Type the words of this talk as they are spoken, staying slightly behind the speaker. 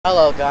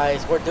Hello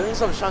guys, we're doing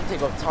some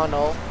shunting of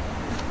tunnel.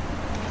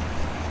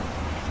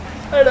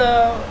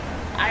 Hello,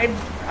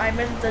 I'm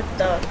in the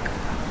duck.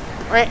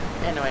 Right,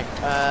 anyway,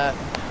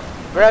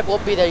 Greg will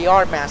be the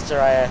yard master,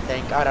 I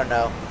think. I don't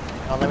know.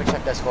 Let me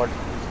check Discord.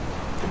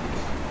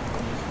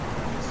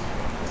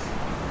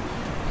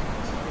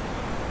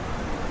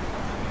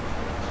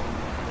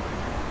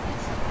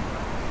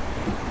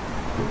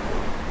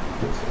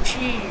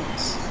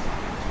 Jeez.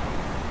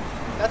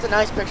 That's a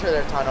nice picture of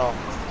their tunnel.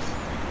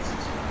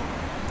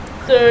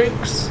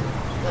 Thanks.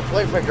 Let's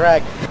wait for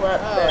Greg.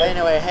 What?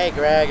 Anyway, hey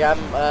Greg, I'm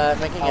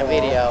making a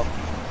video.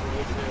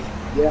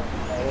 Yeah.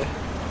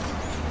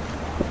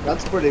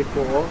 That's pretty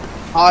cool.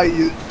 Hi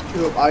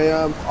YouTube, I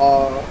am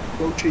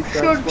Coachy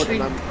Transport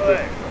and I'm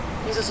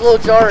He's a slow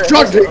tourist.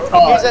 Shunting.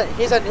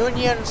 He's an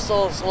union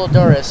slow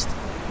tourist.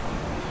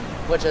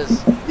 Which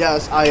is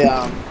Yes, I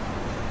am.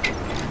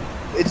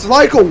 It's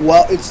like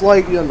it's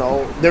like, you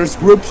know, there's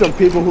groups of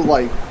people who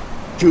like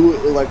do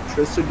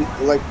electricity,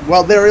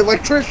 they're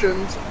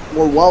electricians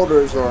or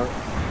welders or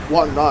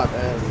whatnot,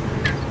 and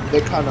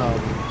they kind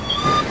of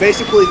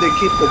basically they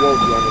keep the world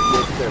running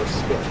with their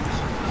skills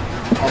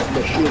of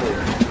machinery,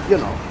 you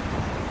know.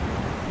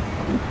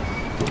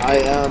 I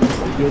am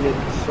a unit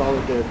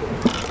solidarity.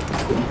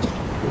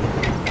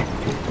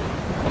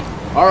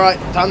 Alright,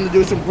 time to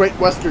do some Great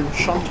Western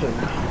shunting.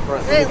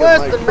 Right, Great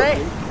Western,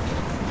 mate.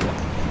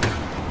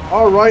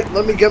 Alright,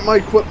 let me get my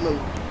equipment.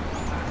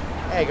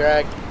 Hey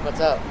Greg, what's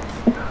up?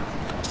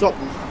 What's up,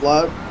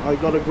 lad? I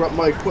gotta grab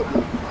my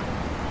equipment.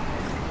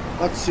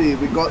 Let's see,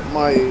 we got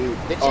my...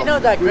 Did you know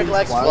that Greg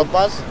likes flip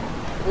bus?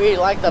 We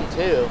like them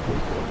too.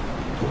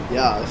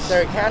 Yes.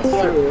 Their cats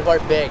are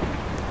big.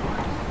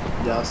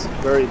 Yes,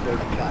 very big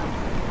cat.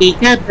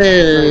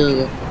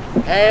 Peekaboo!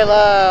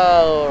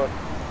 Hello!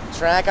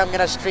 Track, I'm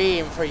gonna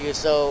stream for you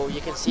so you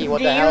can see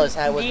what the hell is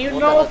happening. Do you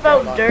know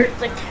about Dirt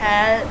the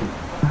cat?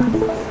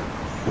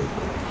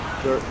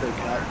 Dirt the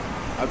cat.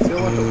 I feel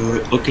like a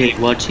bird. Okay,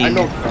 watching. I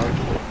know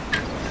Dirt.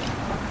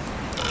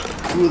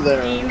 Who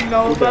there? Do you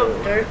know about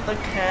Dirt the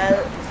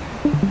cat?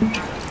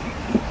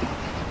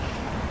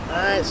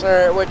 Alright,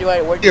 sir, where do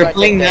I You're take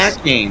playing this?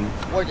 that game.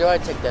 Where do I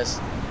take this?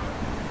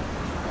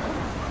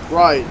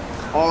 Right.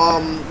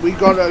 We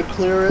gotta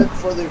clear it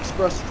for the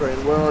express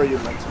train. Where are you,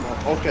 Maximo?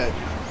 Okay.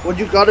 What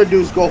you gotta do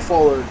is go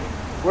forward.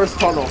 Where's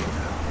Tunnel?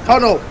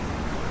 Tunnel!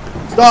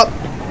 Stop!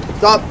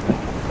 Stop!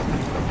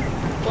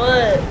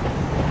 What?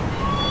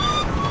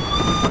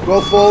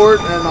 Go forward,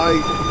 and I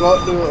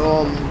got to,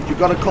 you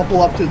gotta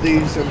couple up to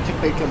these and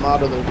take them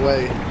out of the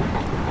way.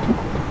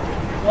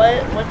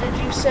 What did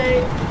you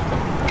say?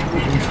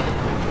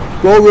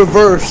 Go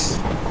reverse,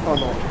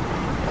 Tunnel.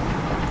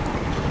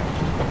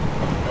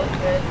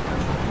 Okay.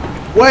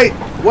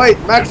 Wait,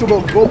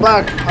 Maximo, go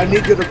back. I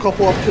need you to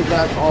couple up to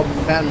that,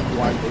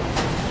 bandwagon.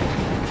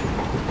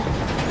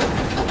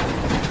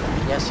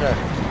 Yes, sir.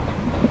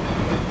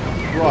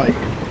 Right.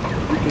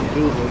 You can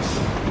do this.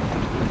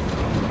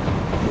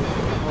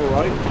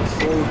 Alright,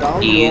 slow down.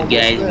 Do you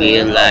guys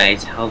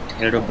realize how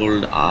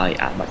terrible I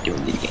am at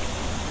doing this game?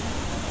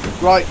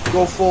 Right,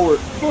 go forward.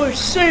 For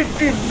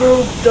safety,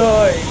 no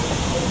die.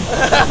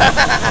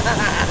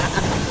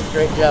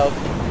 Great joke.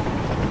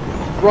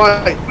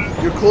 Right,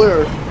 you're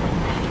clear.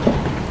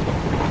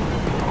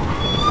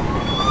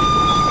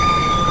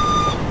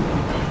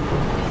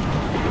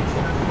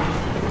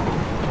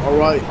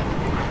 Alright.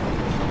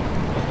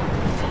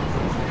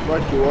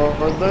 Right you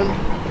are then.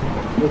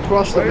 We'll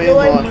cross the main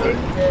line.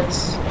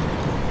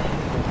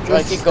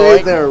 Just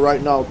stay there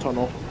right now,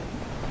 Tunnel.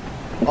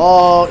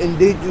 Oh,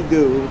 indeed you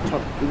do.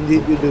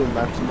 Indeed you do,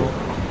 Maximo.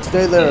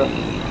 Stay there.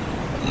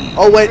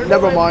 Oh wait,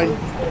 never mind.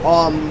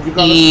 You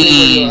gotta stay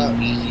where you're at.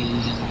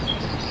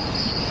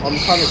 I'm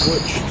kind of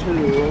glitched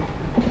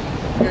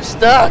too. You're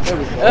stuck. There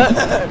we go.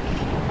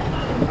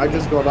 I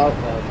just got out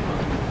now.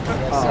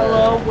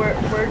 Hello, where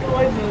do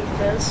I move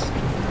this?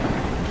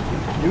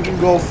 You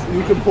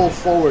can pull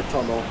forward,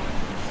 Tunnel.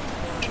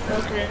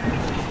 Okay.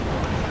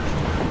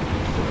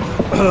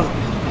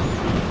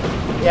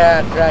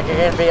 Yeah, Greg, you're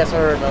gonna be a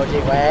sort of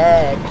emoji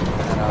wag. I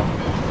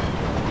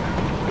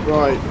don't know.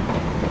 Right.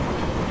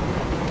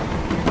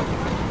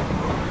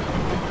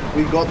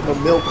 We got the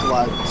milk,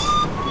 lads.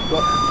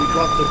 We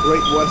got the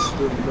Great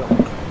Western milk.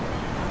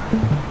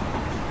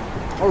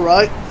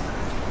 Alright.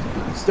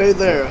 Stay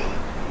there.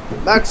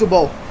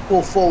 Maximo,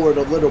 pull forward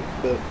a little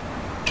bit.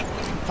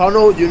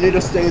 Tunnel, you need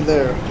to stay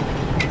there.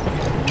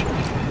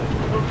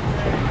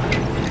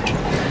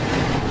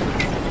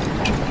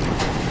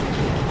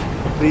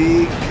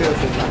 Be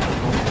careful,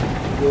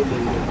 Maximo. You'll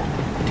need it.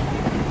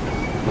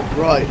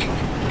 Right.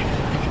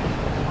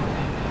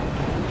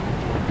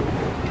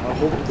 I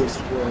hope this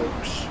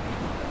works.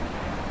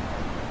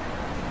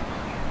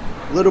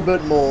 A little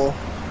bit more.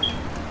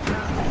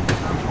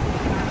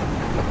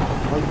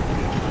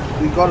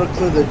 We gotta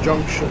clear the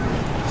junction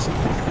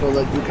so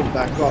that you can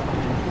back up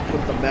and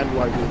put the man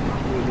wagon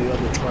near the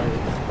other train.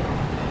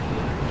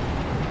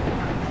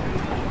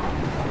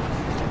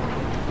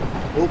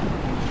 Oh,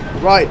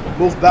 right,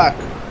 move back.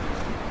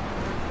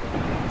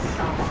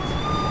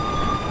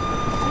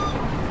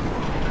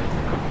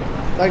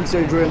 Thanks,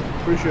 Adrian.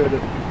 Appreciate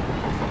it.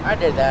 I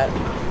did that.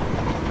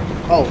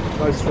 Oh,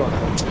 nice try.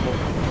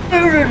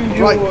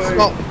 Enjoy. Right,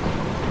 stop.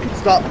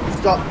 Stop,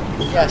 stop.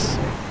 Yes.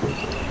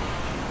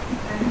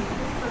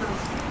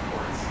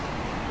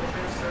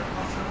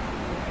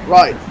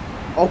 Right.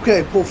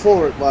 Okay, pull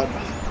forward, lad.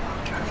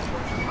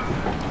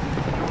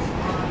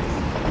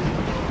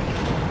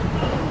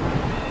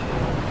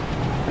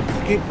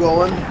 Keep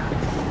going.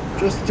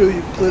 Just till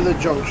you clear the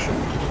junction.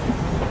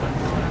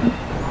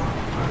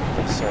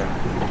 Yes, sir.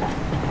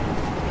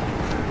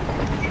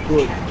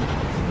 Good.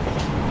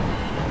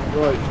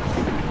 Right.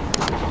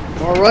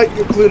 Alright,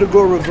 you're clear to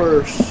go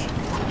reverse.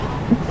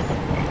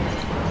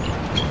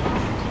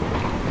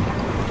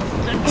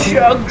 The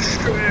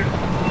junction.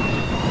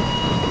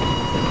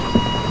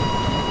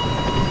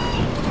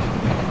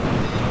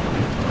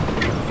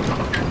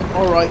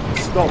 Alright,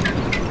 stop.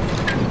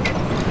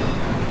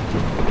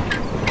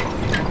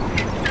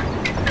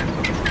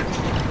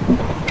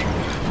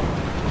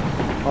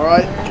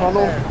 Alright,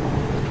 tunnel.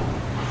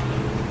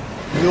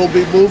 You'll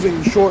be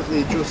moving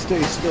shortly, just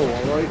stay still,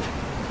 alright?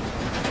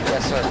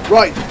 Yes, sir.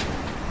 Right.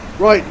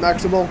 Right,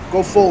 Maximo,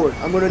 go forward.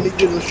 I'm gonna need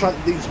you to shunt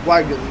these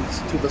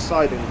wagons to the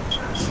siding.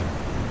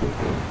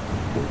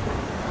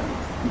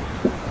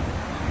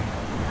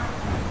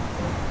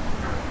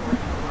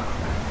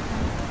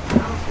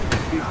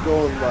 Keep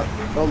going, but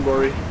don't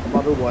worry, I'm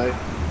on the way.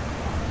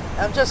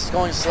 I'm just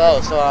going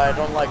slow so I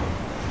don't like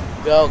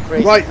go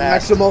crazy Right,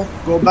 fast. Maximo,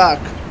 go back.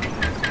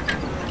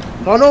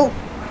 Tunnel,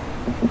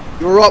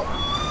 you're up.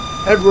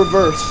 Head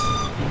reverse.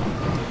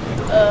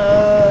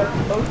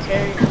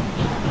 Okay.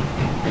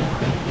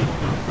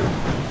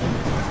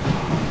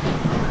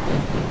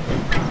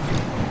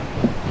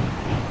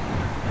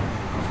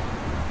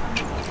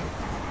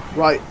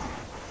 Right.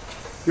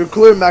 You're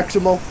clear,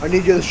 Maximo. I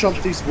need you to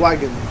shunt these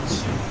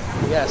wagons.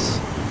 Yes,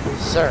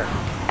 sir.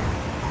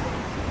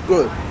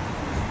 Good.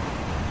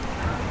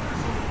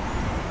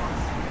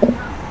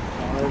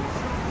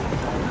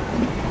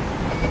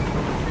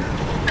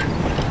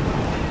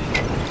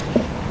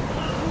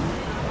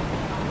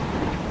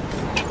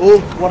 Oh,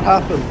 what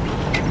happened?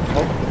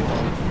 Oh.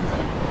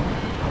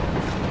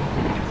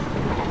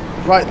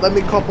 Right, let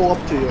me couple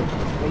up to you.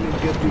 Let me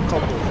get you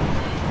coupled.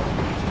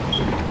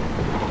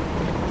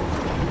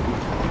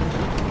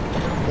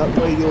 That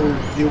way you'll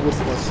deal with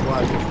the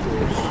slide, of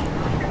course.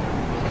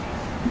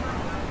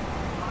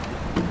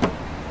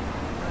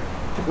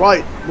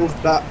 Right, move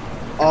back.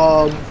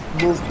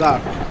 Move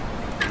back.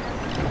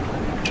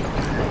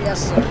 Yes,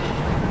 sir.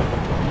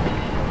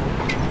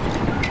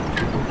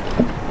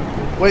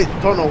 Wait,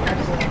 tunnel.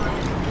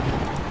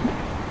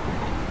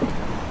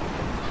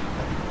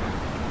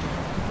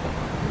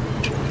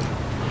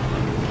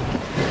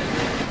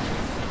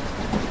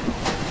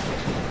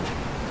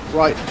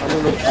 Right, I'm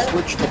gonna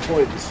switch the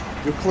points.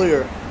 You're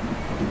clear.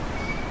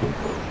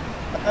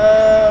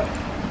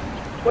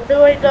 What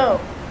do I do?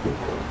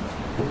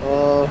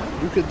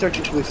 You can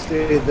technically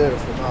stay there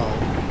for now.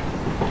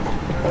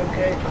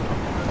 Okay.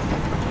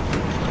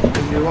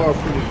 And you are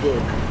pretty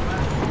good.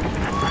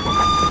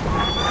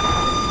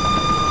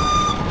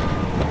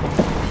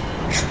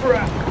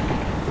 Truck.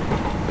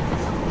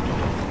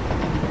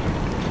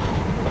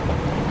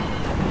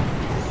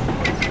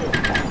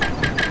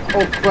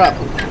 Oh crap.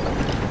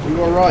 You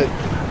are right.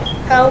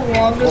 How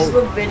long is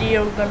the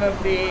video gonna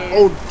be?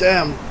 Oh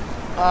damn.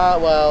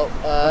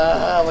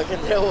 We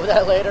can deal with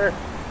that later.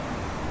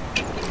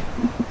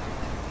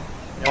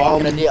 No,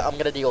 I'm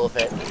gonna deal with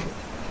it.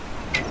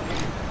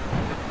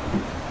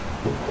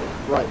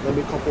 Right, let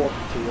me couple up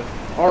to you.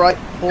 Alright,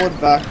 pull it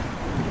back.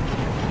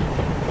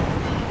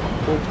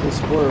 Hope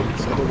this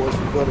works, otherwise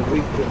we've got a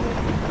weak dinner.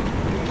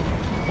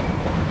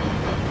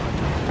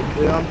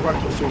 Yeah, I'm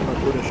practicing my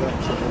British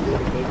accent a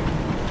little bit.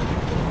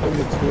 I think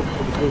it's doing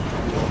pretty good, to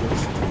be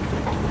honest.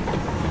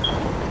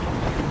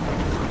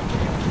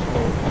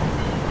 Oh,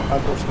 I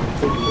must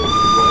continue it as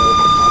well.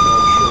 I'm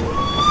not sure.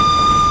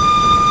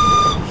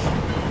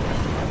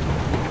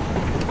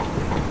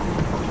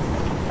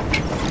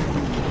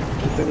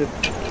 I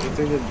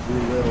think it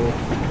grew well.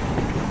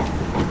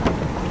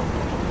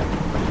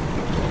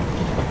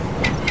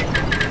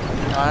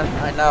 I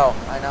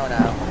know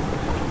now.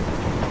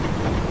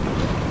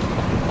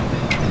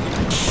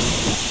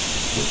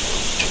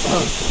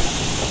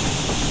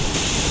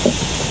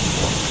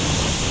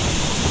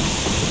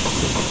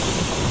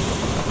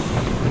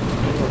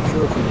 I'm not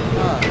sure if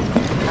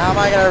How am I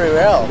gonna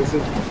reroll?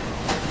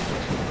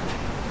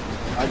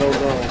 I don't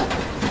know.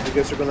 I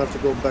guess you're gonna have to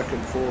go back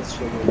and forth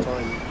several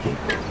times.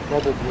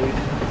 Probably.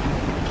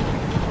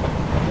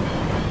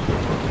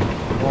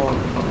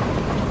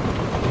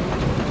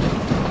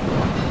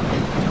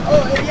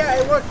 Oh yeah,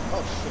 it worked.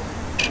 Oh shit.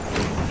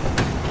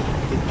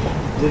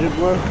 Did it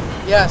work?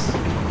 Yes.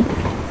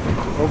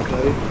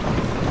 Okay.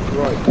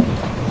 Right.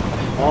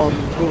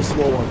 Go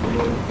slow on the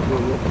road,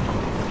 will you?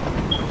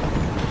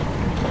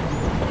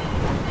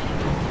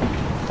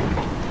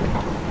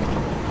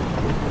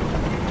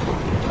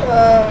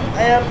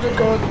 I have to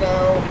go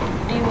now.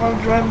 Do you want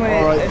to drive my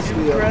Alright, engine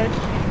see ya. right?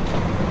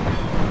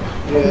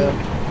 Yeah.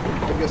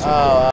 I guess.